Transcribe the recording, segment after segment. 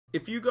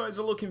If you guys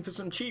are looking for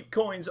some cheap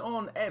coins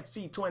on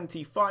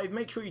FC25,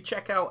 make sure you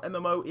check out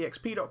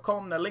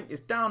MMOEXP.com. Their link is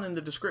down in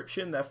the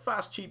description. They're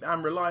fast, cheap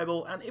and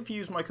reliable, and if you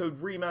use my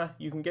code Rema,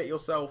 you can get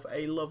yourself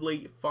a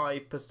lovely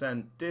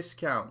 5%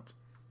 discount.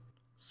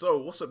 So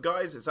what's up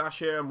guys, it's Ash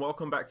here and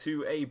welcome back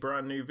to a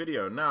brand new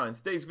video. Now in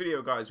today's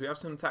video guys, we have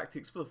some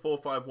tactics for the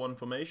 4-5-1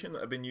 formation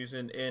that I've been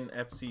using in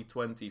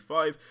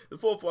FC25. The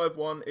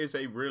 4-5-1 is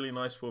a really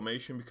nice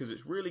formation because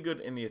it's really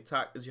good in the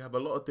attack as you have a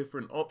lot of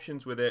different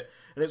options with it,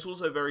 and it's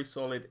also very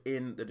solid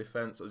in the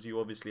defense as you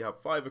obviously have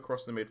 5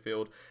 across the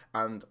midfield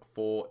and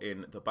 4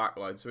 in the back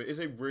line. So it is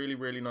a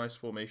really nice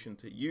formation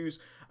to use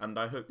and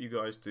I hope you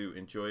guys do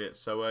enjoy it.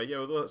 So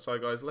yeah, with that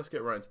aside guys, let's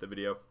get right into the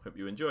video. Hope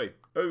you enjoy.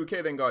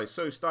 Okay then guys,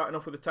 so starting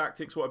off with the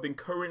tactics, what I've been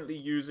currently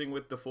using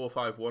with the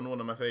 4-5-1, one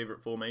of my favourite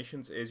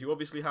formations, is you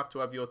obviously have to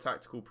have your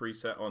tactical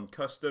preset on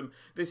custom.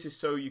 This is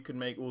so you can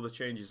make all the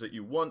changes that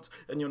you want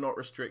and you're not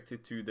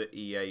restricted to the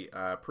EA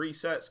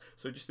presets,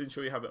 so just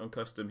ensure you have it on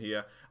custom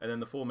here. And then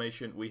the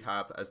formation we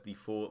have as the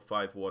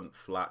 4-5-1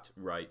 flat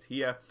right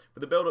here. For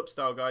the build-up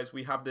style guys,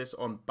 we have this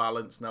on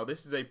balance. Now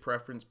this is a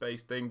preference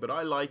based thing, but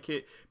I like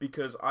it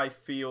because I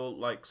feel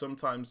like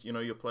sometimes, you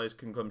know, your players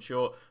can come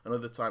short and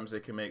other times they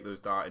can make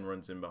those darting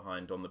runs in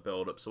behind on the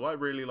build-up. So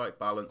I really like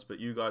balance, but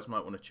you guys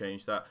might want to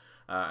change that,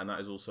 and that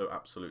is also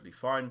absolutely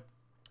fine.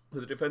 For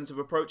the defensive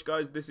approach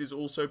guys, this is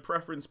also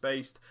preference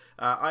based.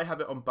 I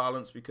have it on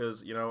balance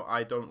because, you know,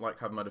 I don't like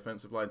having my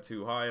defensive line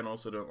too high and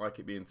also don't like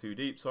it being too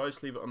deep, so I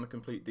just leave it on the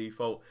complete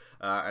default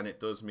and it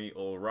does me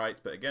all right.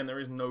 But again, there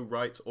is no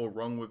right or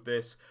wrong with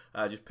this.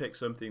 Just pick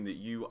something that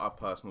you are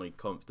personally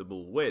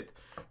comfortable with.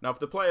 Now for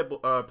the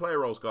player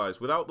roles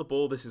guys, without the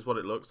ball, this is what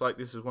it looks like.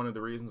 This is one of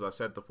the reasons I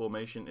said the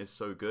formation is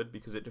so good,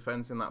 because it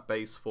defends in that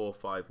base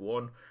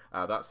 4-5-1.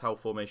 That's how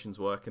formations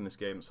work in this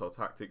game. That's how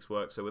tactics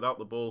work. So without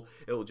the ball,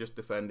 it will just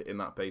defend in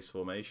that base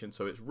formation,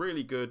 so it's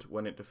really good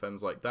when it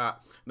defends like that.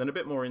 And then a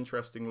bit more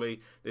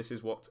interestingly, this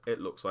is what it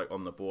looks like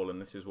on the ball,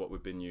 and this is what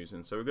we've been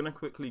using. So we're going to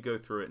quickly go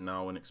through it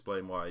now and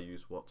explain why I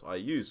use what I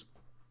use.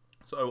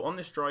 So on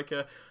this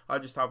striker, I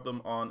just have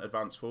them on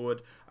advanced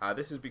forward.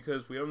 This is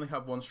because we only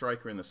have one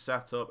striker in the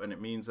setup, and it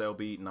means they'll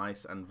be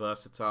nice and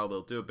versatile.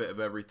 They'll do a bit of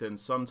everything.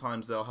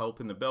 Sometimes they'll help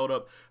in the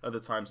build-up,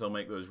 other times they'll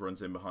make those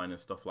runs in behind and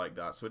stuff like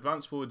that. So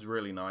advanced forward's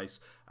really nice,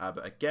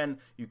 but again,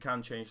 you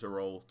can change the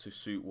role to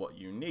suit what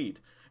you need.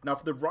 Now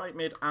for the right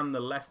mid and the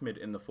left mid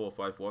in the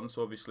 4-5-1,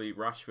 so obviously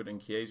Rashford and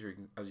Chiesa,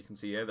 as you can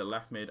see here, the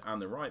left mid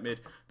and the right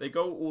mid, they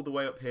go all the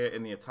way up here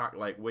in the attack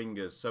like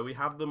wingers. So we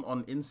have them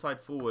on inside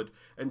forward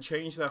and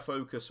change their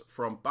focus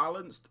from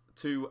balanced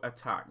to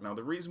attack. Now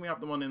the reason we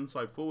have them on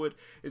inside forward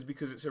is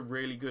because it's a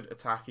really good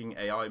attacking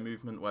AI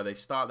movement where they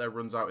start their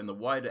runs out in the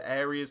wider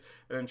areas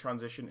and then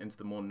transition into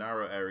the more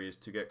narrow areas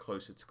to get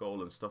closer to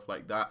goal and stuff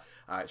like that.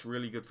 It's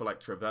really good for like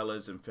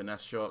travellas and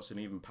finesse shots and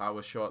even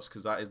power shots,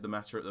 because that is the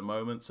meta at the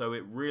moment. So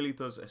it really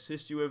does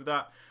assist you with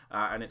that,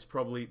 and it's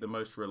probably the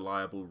most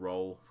reliable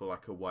role for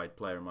like a wide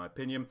player in my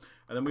opinion.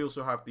 And then we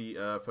also have the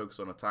focus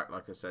on attack,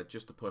 like I said,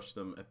 just to push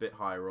them a bit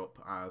higher up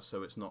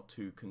so it's not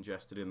too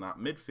congested in that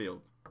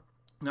midfield.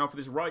 Now for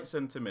this right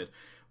centre mid,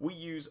 we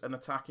use an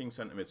attacking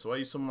centre mid. So I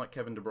use someone like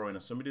Kevin De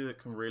Bruyne, somebody that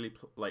can really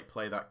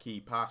play that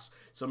key pass,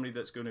 somebody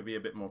that's going to be a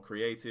bit more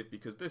creative,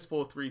 because this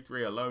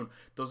 4-3-3 alone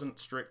doesn't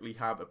strictly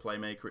have a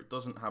playmaker, it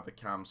doesn't have a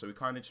cam, so we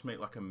kind of just make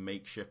like a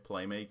makeshift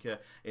playmaker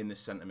in this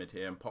centre mid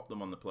here and pop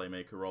them on the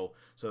playmaker role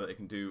so that they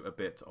can do a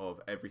bit of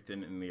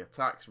everything in the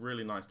attack. It's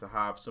really nice to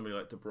have somebody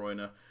like De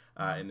Bruyne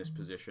in this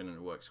position, and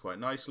it works quite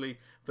nicely.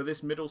 For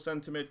this middle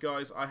centre mid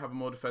guys, I have a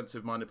more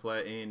defensive minded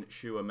player in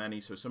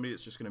Chouameni, so somebody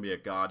that's just going to be a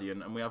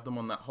guardian, and we have them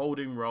on that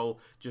holding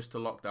role just to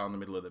lock down the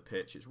middle of the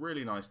pitch. It's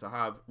really nice to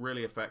have,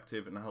 really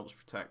effective, and helps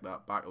protect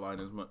that back line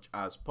as much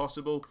as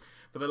possible.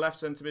 For the left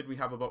centre mid, we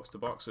have a box to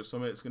box, so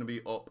somebody that's going to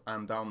be up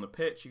and down the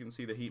pitch. You can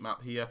see the heat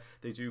map here.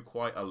 They do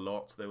quite a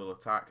lot. They will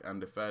attack and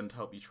defend,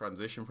 help you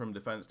transition from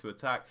defense to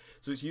attack.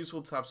 So it's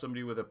useful to have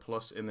somebody with a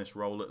plus in this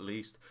role at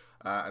least,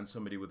 and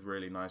somebody with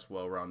really nice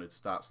well-rounded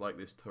stats like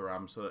this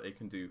Thuram, so that they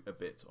can do a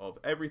bit of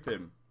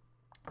everything.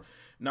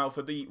 Now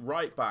for the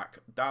right back,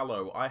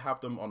 Dalot, I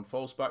have them on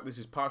false back. This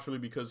is partially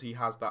because he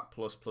has that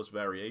plus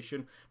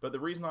variation, but the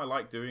reason I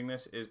like doing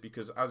this is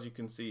because, as you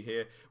can see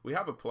here, we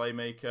have a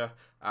playmaker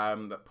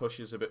that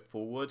pushes a bit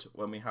forward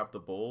when we have the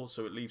ball,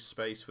 so it leaves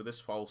space for this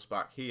false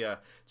back here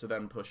to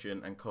then push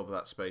in and cover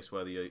that space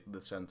where the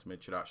centre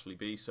mid should actually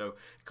be. So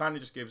it kind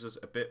of just gives us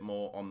a bit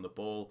more on the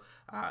ball.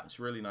 It's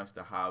really nice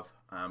to have.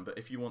 But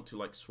if you want to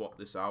like swap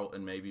this out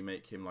and maybe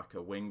make him like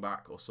a wing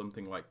back or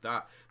something like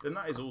that, then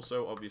that is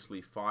also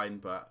obviously fine.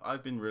 But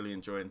I've been really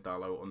enjoying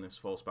Dalot on this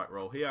false back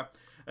role here.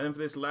 And then for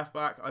this left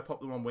back, I pop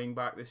them on wing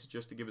back. This is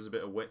just to give us a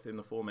bit of width in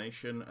the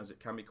formation, as it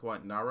can be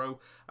quite narrow.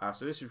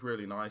 So this is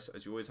really nice,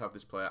 as you always have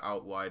this player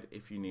out wide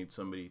if you need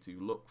somebody to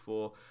look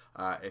for,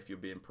 if you're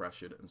being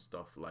pressured and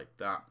stuff like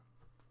that.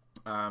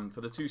 For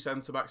the two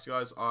centre backs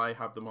guys, I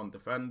have them on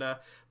defender,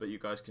 but you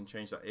guys can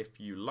change that if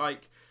you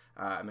like.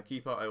 And the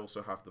keeper, I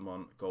also have them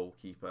on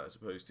goalkeeper as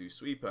opposed to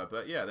sweeper.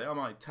 But yeah, they are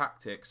my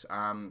tactics.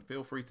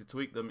 Feel free to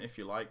tweak them if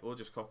you like, or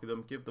just copy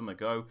them, give them a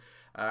go.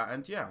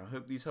 And yeah, I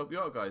hope these help you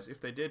out, guys. If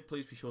they did,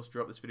 please be sure to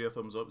drop this video a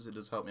thumbs up, as it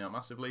does help me out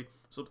massively.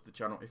 Sub to the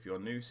channel if you're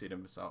new so you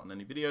don't miss out on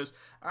any videos.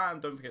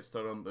 And don't forget to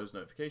turn on those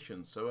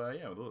notifications. So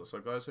yeah, with all that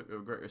said, guys, hope you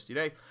have a great rest of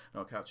your day. And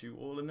I'll catch you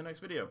all in the next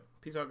video.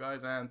 Peace out,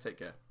 guys, and take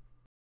care.